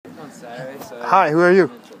Hi, who are you?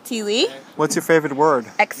 Leigh. What's your favorite word?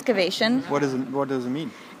 Excavation. What does it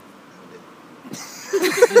mean? I'm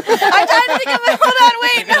trying to think of a... Hold on,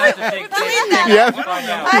 wait. No, delete that. Yeah.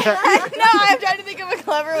 No, I'm trying to think of a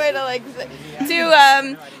clever way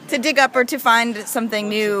to dig up or to find something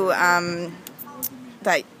new.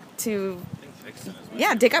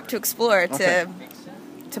 Dig up, to explore, Okay.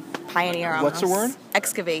 to pioneer. Almost. What's the word?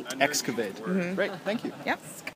 Excavate. Excavate. Mm-hmm. Great, thank you. Yep.